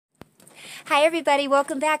Hi everybody,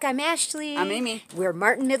 welcome back. I'm Ashley. I'm Amy. We're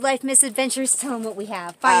Martin Midlife Misadventures. Tell them what we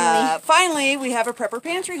have. Finally. We have a prepper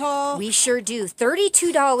pantry haul. We sure do.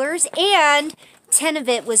 $32 and 10 of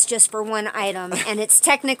it was just for one item. And it's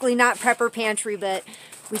technically not prepper pantry, but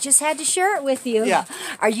we just had to share it with you. Yeah.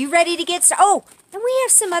 Are you ready to get started? Oh, and we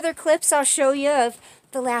have some other clips I'll show you of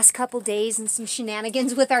the last couple days and some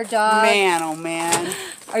shenanigans with our dog. Man, oh man.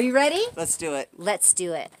 Are you ready? Let's do it. Let's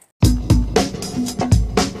do it.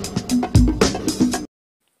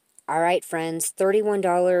 All right, friends,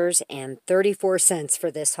 $31.34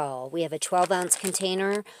 for this haul. We have a 12-ounce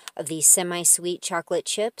container of these semi-sweet chocolate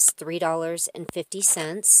chips,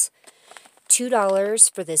 $3.50.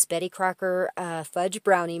 $2 for this Betty Crocker fudge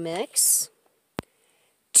brownie mix.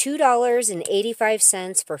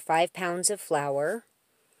 $2.85 for 5 pounds of flour.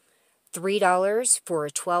 $3 for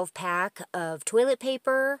a 12-pack of toilet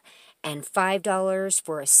paper. And $5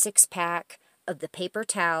 for a 6-pack of the paper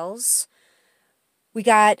towels. We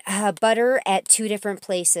got butter at 2 different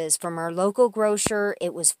places. From our local grocer,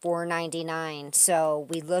 it was $4.99. So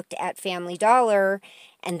we looked at Family Dollar,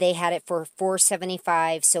 and they had it for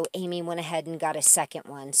 $4.75. So Amy went ahead and got a second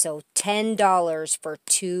one. So $10 for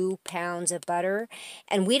 2 pounds of butter.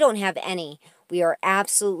 And we don't have any. We are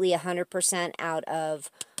absolutely 100% out of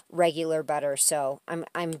regular butter. So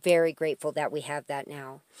I'm very grateful that we have that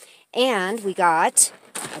now. And we got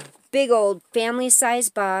a big old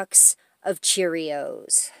family-sized box of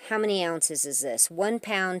Cheerios. How many ounces is this? 1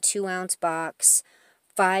 pound, 2-ounce box,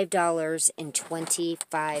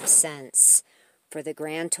 $5.25 for the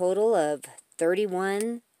grand total of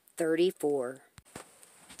 $31.34.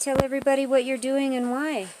 Tell everybody what you're doing and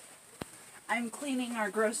why. I'm cleaning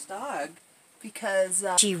our gross dog because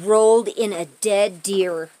she rolled in a dead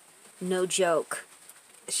deer. No joke.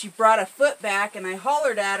 She brought a foot back and I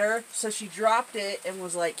hollered at her, so she dropped it and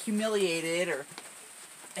was like humiliated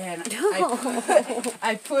and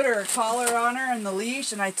I put her collar on her and the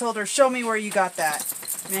leash, and I told her, show me where you got that.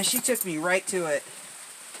 Man, she took me right to it.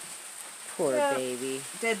 Poor baby.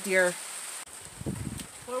 Dead deer.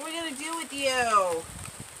 What are we going to do with you?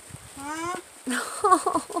 Huh?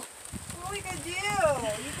 What are we going to do?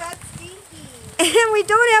 You got stinky. And we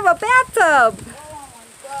don't have a bathtub. Oh my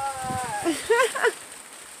God.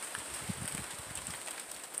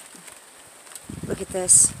 Look at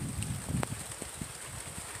this.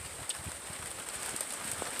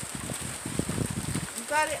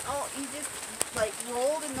 Got it all, you just like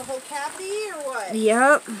rolled in the whole cavity or what?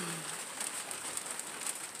 Yep.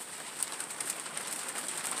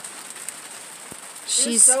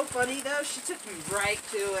 She's so funny though, she took me right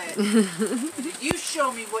to it. Did you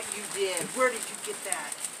show me what you did? Where did you get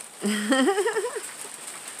that?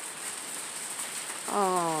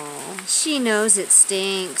 Oh, she knows it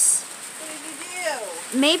stinks. What did you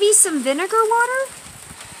do? Maybe some vinegar water?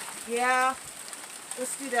 Yeah,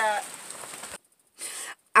 let's do that.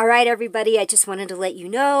 All right, everybody, I just wanted to let you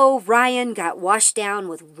know, Ryan got washed down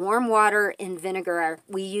with warm water and vinegar.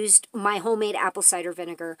 We used my homemade apple cider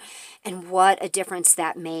vinegar, and what a difference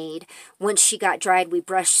that made. Once she got dried, we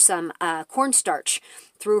brushed some cornstarch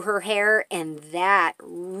through her hair, and that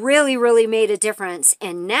really, really made a difference.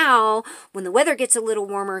 And now, when the weather gets a little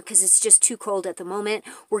warmer, because it's just too cold at the moment,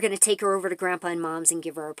 we're going to take her over to Grandpa and Mom's and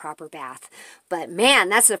give her a proper bath. But man,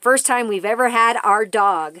 that's the first time we've ever had our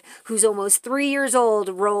dog, who's almost 3 years old,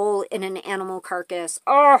 roll in an animal carcass.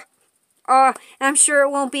 Oh, I'm sure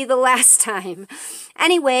it won't be the last time.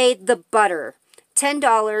 Anyway, the butter.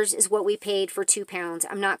 $10 is what we paid for 2 pounds.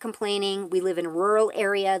 I'm not complaining. We live in a rural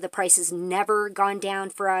area. The price has never gone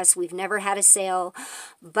down for us. We've never had a sale.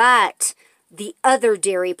 But the other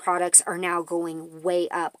dairy products are now going way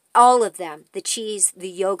up. All of them. The cheese,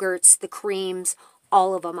 the yogurts, the creams,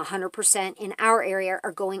 all of them, 100% in our area,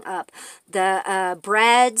 are going up. The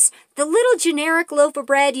breads, the little generic loaf of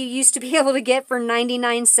bread you used to be able to get for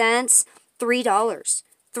 99 cents, $3.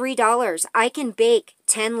 $3. I can bake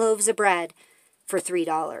 10 loaves of bread for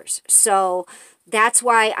 $3. So that's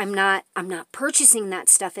why I'm not purchasing that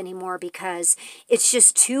stuff anymore, because it's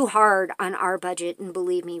just too hard on our budget, and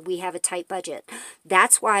believe me, we have a tight budget.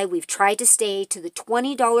 That's why we've tried to stay to the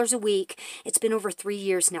 $20 a week. It's been over 3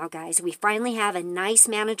 years now, guys. We finally have a nice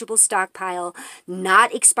manageable stockpile,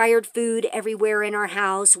 not expired food everywhere in our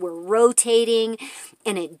house. We're rotating,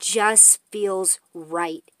 and it just feels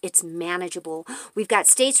right. It's manageable. We've got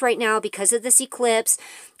states right now, because of this eclipse,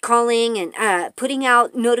 calling and putting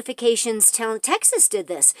out notifications. Texas did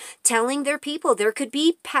this, telling their people there could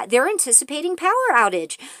be, they're anticipating power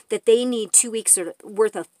outage, that they need 2 weeks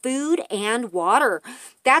worth of food and water.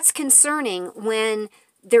 That's concerning when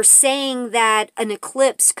they're saying that an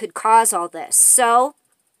eclipse could cause all this. So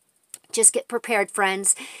Just get prepared,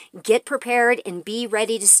 friends. Get prepared and be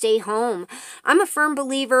ready to stay home. I'm a firm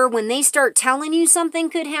believer when they start telling you something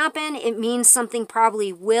could happen, it means something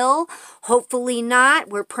probably will. Hopefully not.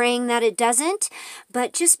 We're praying that it doesn't.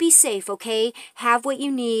 But just be safe, okay? Have what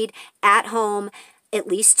you need at home. At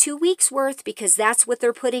least 2 weeks worth, because that's what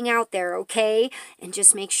they're putting out there, okay? And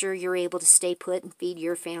just make sure you're able to stay put and feed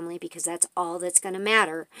your family, because that's all that's going to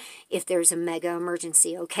matter if there's a mega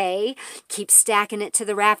emergency, okay? Keep stacking it to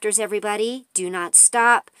the rafters, everybody. Do not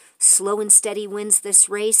stop. Slow and steady wins this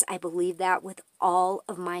race. I believe that with all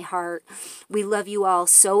of my heart. We love you all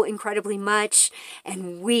so incredibly much,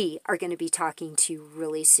 and we are going to be talking to you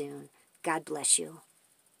really soon. God bless you.